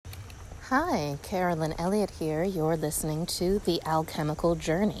Hi, Carolyn Elliott here. You're listening to The Alchemical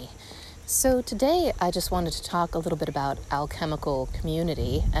Journey. So today I just wanted to talk a little bit about alchemical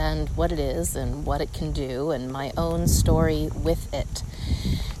community and what it is and what it can do and my own story with it.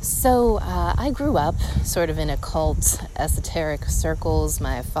 So I grew up sort of in occult, esoteric circles.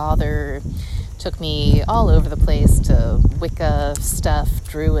 My father took me all over the place to Wicca stuff,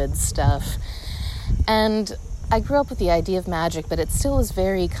 Druid stuff, and I grew up with the idea of magic, but it still was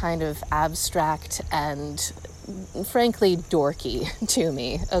very kind of abstract and frankly dorky to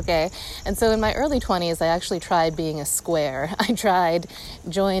me, okay? And so in my early 20s, I actually tried being a square. I tried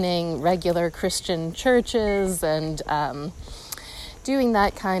joining regular Christian churches and doing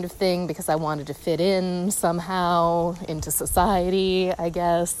that kind of thing because I wanted to fit in somehow into society, I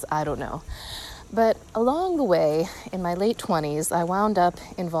guess. I don't know. But along the way, in my late 20s, I wound up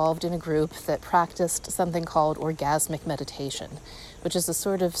involved in a group that practiced something called orgasmic meditation, which is a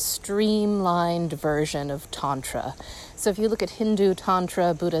sort of streamlined version of Tantra. So if you look at Hindu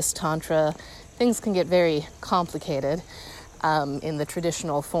Tantra, Buddhist Tantra, things can get very complicated in the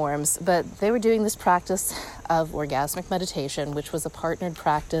traditional forms. But they were doing this practice of orgasmic meditation, which was a partnered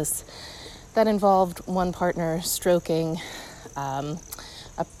practice that involved one partner stroking a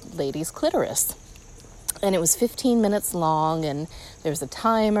lady's clitoris. And it was 15 minutes long, and there was a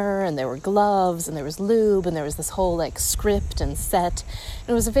timer, and there were gloves, and there was lube, and there was this whole script and set. And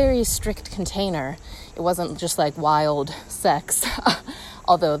it was a very strict container. It wasn't just like wild sex,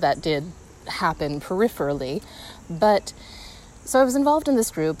 although that did happen peripherally. But so I was involved in this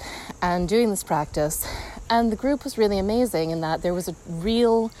group and doing this practice, and the group was really amazing in that there was a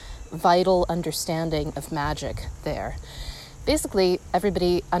real vital understanding of magic there. Basically,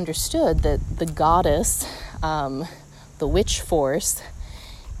 everybody understood that the goddess, the witch force,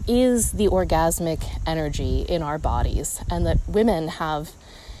 is the orgasmic energy in our bodies, and that women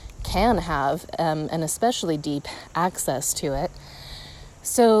can have an especially deep access to it.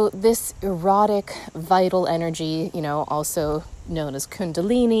 So this erotic, vital energy, also known as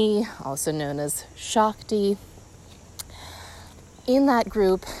Kundalini, also known as Shakti. In that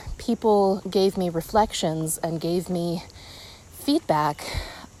group, people gave me reflections and gave me feedback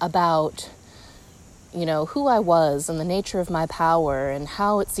about, who I was and the nature of my power and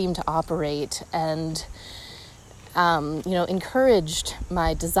how it seemed to operate, and, encouraged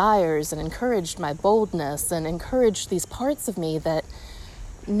my desires and encouraged my boldness and encouraged these parts of me that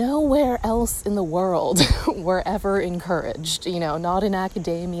nowhere else in the world were ever encouraged, not in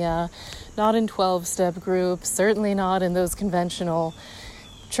academia, not in 12-step groups, certainly not in those conventional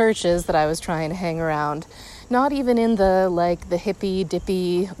churches that I was trying to hang around. Not even in the hippy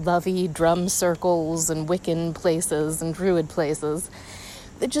dippy lovey drum circles and Wiccan places and Druid places.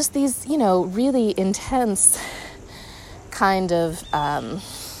 They're just these, really intense kind of,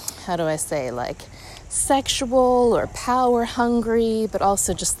 sexual or power hungry, but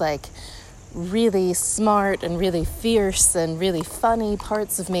also just really smart and really fierce and really funny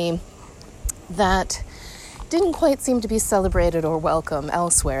parts of me that didn't quite seem to be celebrated or welcome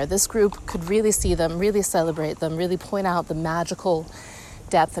elsewhere. This group could really see them, really celebrate them, really point out the magical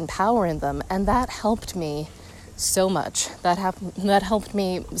depth and power in them, and that helped me so much. That helped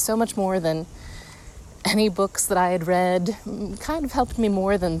me so much more than any books that I had read. Kind of helped me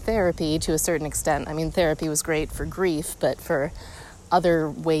more than therapy to a certain extent. I mean, therapy was great for grief, but for other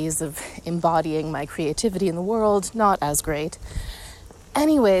ways of embodying my creativity in the world, not as great.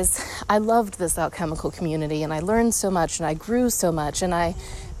 Anyways, I loved this alchemical community, and I learned so much, and I grew so much, and I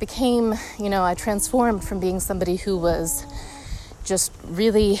became, I transformed from being somebody who was just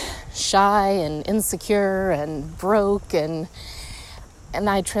really shy and insecure and broke, and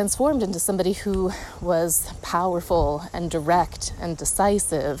I transformed into somebody who was powerful and direct and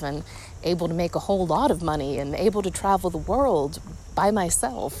decisive and able to make a whole lot of money and able to travel the world by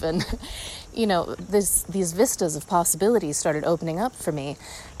myself. And these vistas of possibilities started opening up for me,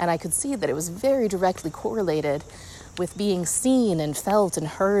 and I could see that it was very directly correlated with being seen and felt and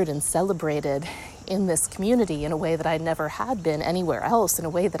heard and celebrated in this community in a way that I never had been anywhere else, in a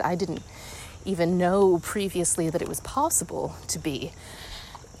way that I didn't even know previously that it was possible to be.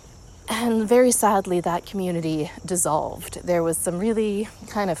 And very sadly, that community dissolved. There was some really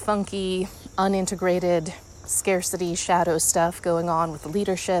kind of funky, unintegrated scarcity shadow stuff going on with the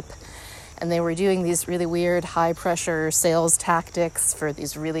leadership. And they were doing these really weird high-pressure sales tactics for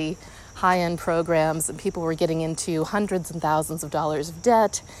these really high-end programs, and people were getting into hundreds and thousands of dollars of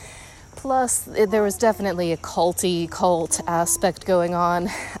debt. Plus, there was definitely a cult aspect going on,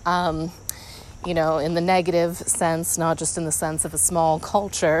 in the negative sense, not just in the sense of a small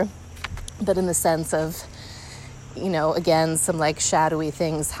culture, but in the sense of again, some like shadowy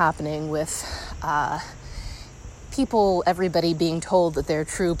things happening with everybody being told that their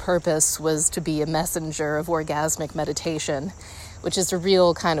true purpose was to be a messenger of orgasmic meditation, which is a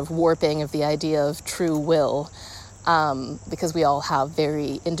real kind of warping of the idea of true will, because we all have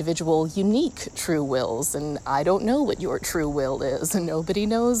very individual, unique true wills, and I don't know what your true will is, and nobody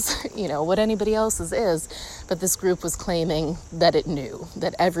knows, what anybody else's is, but this group was claiming that it knew,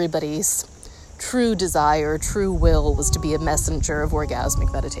 that everybody's true desire, true will was to be a messenger of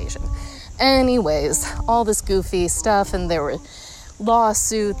orgasmic meditation. Anyways, all this goofy stuff, and there were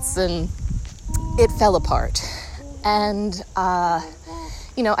lawsuits, and it fell apart. And,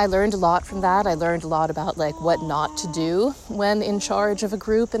 I learned a lot from that. I learned a lot about, like, what not to do when in charge of a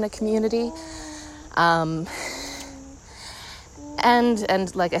group in a community. And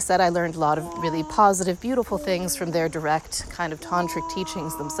like I said, I learned a lot of really positive, beautiful things from their direct kind of tantric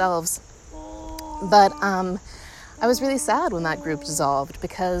teachings themselves. But I was really sad when that group dissolved,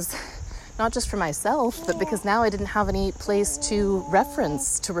 because not just for myself, but because now I didn't have any place to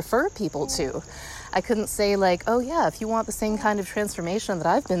refer people to. I couldn't say like, oh yeah, if you want the same kind of transformation that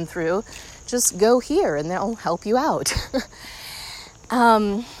I've been through, just go here and they'll help you out.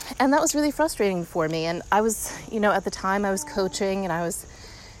 And that was really frustrating for me. And I was, at the time I was coaching and I was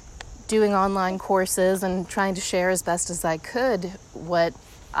doing online courses and trying to share as best as I could what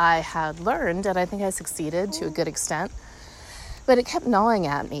I had learned. And I think I succeeded to a good extent. But it kept gnawing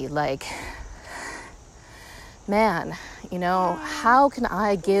at me like, man, how can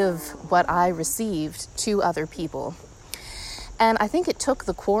I give what I received to other people? And I think it took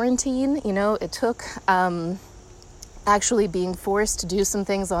the quarantine, it took actually being forced to do some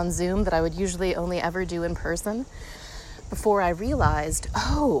things on Zoom that I would usually only ever do in person before I realized,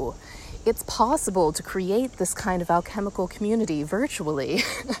 oh, it's possible to create this kind of alchemical community virtually.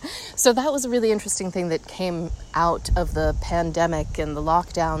 So that was a really interesting thing that came out of the pandemic and the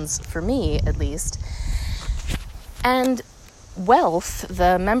lockdowns, for me at least. And Wealth,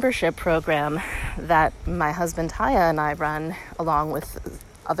 the membership program that my husband Taya and I run, along with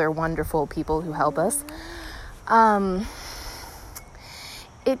other wonderful people who help us,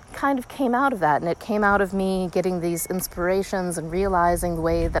 it kind of came out of that, and it came out of me getting these inspirations and realizing the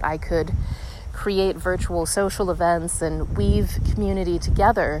way that I could create virtual social events and weave community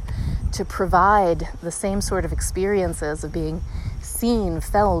together to provide the same sort of experiences of being seen,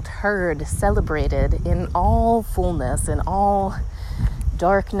 felt, heard, celebrated in all fullness, in all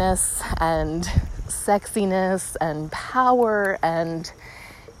darkness and sexiness and power and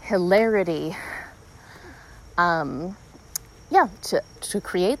hilarity. To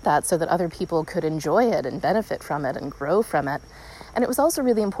create that so that other people could enjoy it and benefit from it and grow from it. And it was also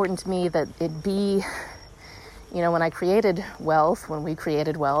really important to me that it be, when we created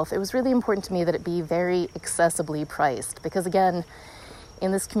Wealth, it was really important to me that it be very accessibly priced. Because again,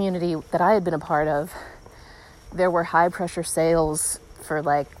 in this community that I had been a part of, there were high pressure sales for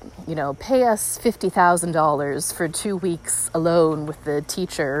pay us $50,000 for 2 weeks alone with the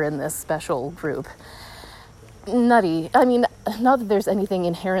teacher in this special group. Nutty. I mean, not that there's anything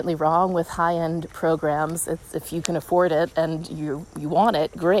inherently wrong with high-end programs. It's if you can afford it and you want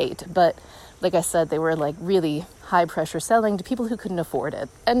it, great. But like I said, they were really high-pressure selling to people who couldn't afford it.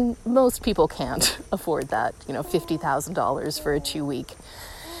 And most people can't afford that, $50,000 for a 2-week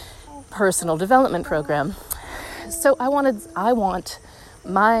personal development program. So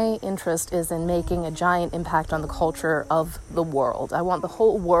my interest is in making a giant impact on the culture of the world. I want the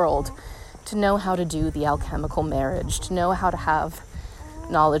whole world to know how to do the alchemical marriage, to know how to have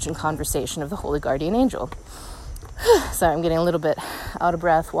knowledge and conversation of the Holy Guardian Angel. Sorry, I'm getting a little bit out of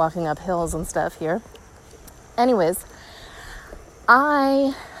breath walking up hills and stuff here. Anyways,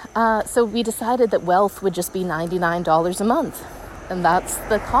 so we decided that Wealth would just be $99 a month, and that's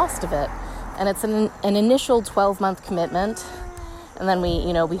the cost of it. And it's an initial 12-month commitment, and then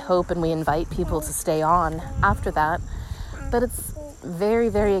we hope and we invite people to stay on after that. But it's very,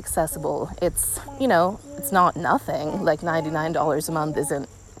 very accessible. It's, it's not nothing. Like $99 a month isn't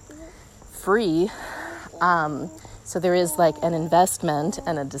free. So there is an investment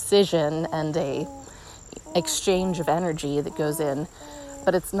and a decision and a exchange of energy that goes in,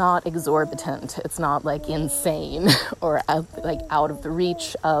 but it's not exorbitant. It's not insane or out of the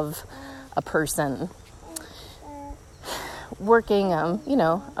reach of a person working,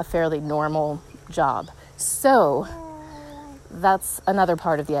 a fairly normal job. So that's another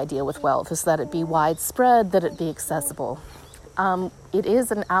part of the idea with Wealth, is that it be widespread, that it be accessible. It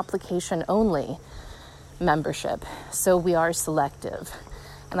is an application-only membership, so we are selective.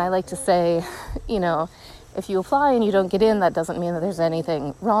 And I like to say, if you apply and you don't get in, that doesn't mean that there's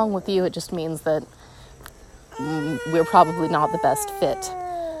anything wrong with you. It just means that we're probably not the best fit.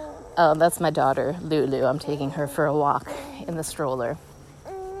 That's my daughter, Lulu. I'm taking her for a walk in the stroller.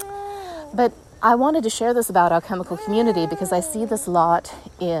 But I wanted to share this about Alchemical Community because I see this a lot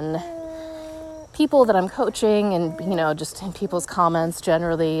in people that I'm coaching and, just in people's comments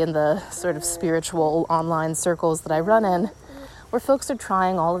generally in the sort of spiritual online circles that I run in, where folks are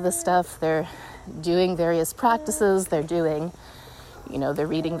trying all of this stuff. They're doing various practices. They're doing, they're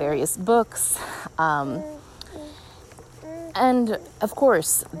reading various books. And of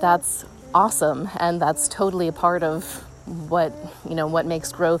course, that's awesome. And that's totally a part of what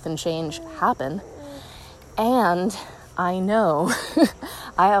makes growth and change happen. And I know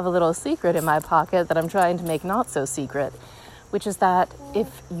I have a little secret in my pocket that I'm trying to make not so secret, which is that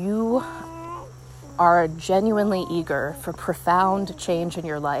if you are genuinely eager for profound change in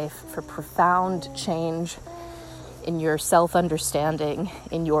your life, for profound change in your self-understanding,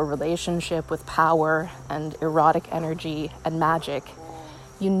 in your relationship with power and erotic energy and magic,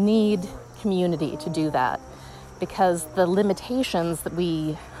 you need community to do that. Because the limitations that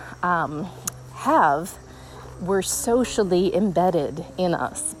we have were socially embedded in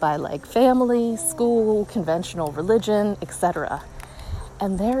us by family, school, conventional religion, etc.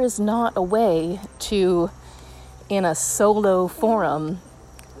 And there is not a way to, in a solo forum,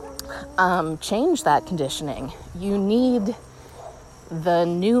 change that conditioning. You need the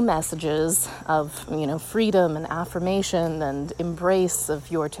new messages of, freedom and affirmation and embrace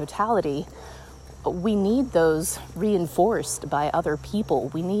of your totality. We need those reinforced by other people.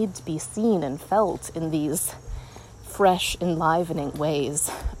 We need to be seen and felt in these fresh, enlivening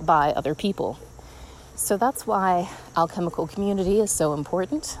ways by other people. So that's why Alchemical Community is so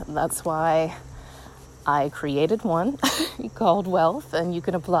important. That's why I created one called Wealth, and you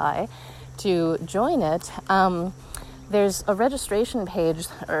can apply to join it. There's a registration page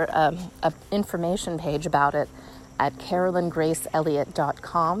or an information page about it at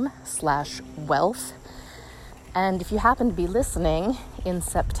carolyngraceelliott.com/wealth. And if you happen to be listening in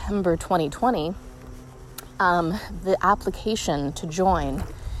September 2020, the application to join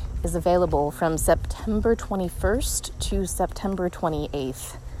is available from September 21st to September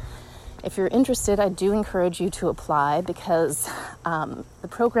 28th. If you're interested, I do encourage you to apply because the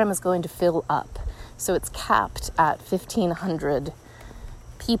program is going to fill up. So it's capped at 1,500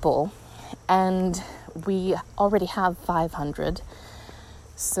 people, and we already have 500.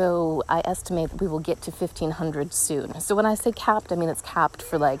 So I estimate that we will get to 1,500 soon. So when I say capped, I mean it's capped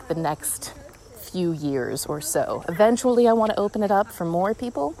for the next few years or so. Eventually I want to open it up for more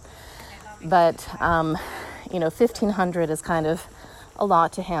people, but 1,500 is kind of a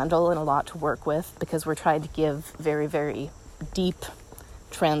lot to handle and a lot to work with because we're trying to give very, very deep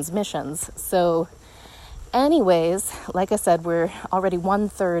transmissions. So anyways, like I said, we're already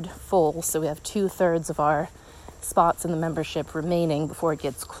 1/3 full, so we have 2/3 of our spots in the membership remaining before it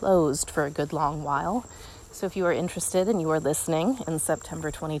gets closed for a good long while. So if you are interested and you are listening in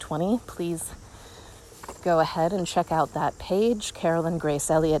September 2020, please go ahead and check out that page,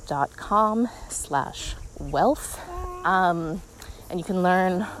 carolyngraceelliott.com/wealth. And you can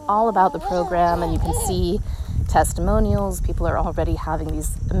learn all about the program, and you can see testimonials. People are already having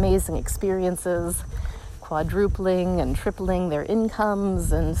these amazing experiences, quadrupling and tripling their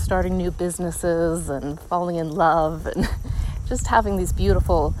incomes and starting new businesses and falling in love and just having these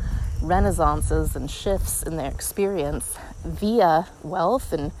beautiful renaissances and shifts in their experience via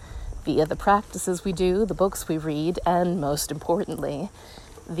wealth and via the practices we do, the books we read, and most importantly,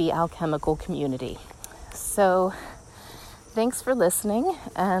 the Alchemical Community. So thanks for listening,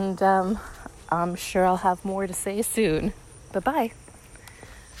 and I'm sure I'll have more to say soon. Bye-bye.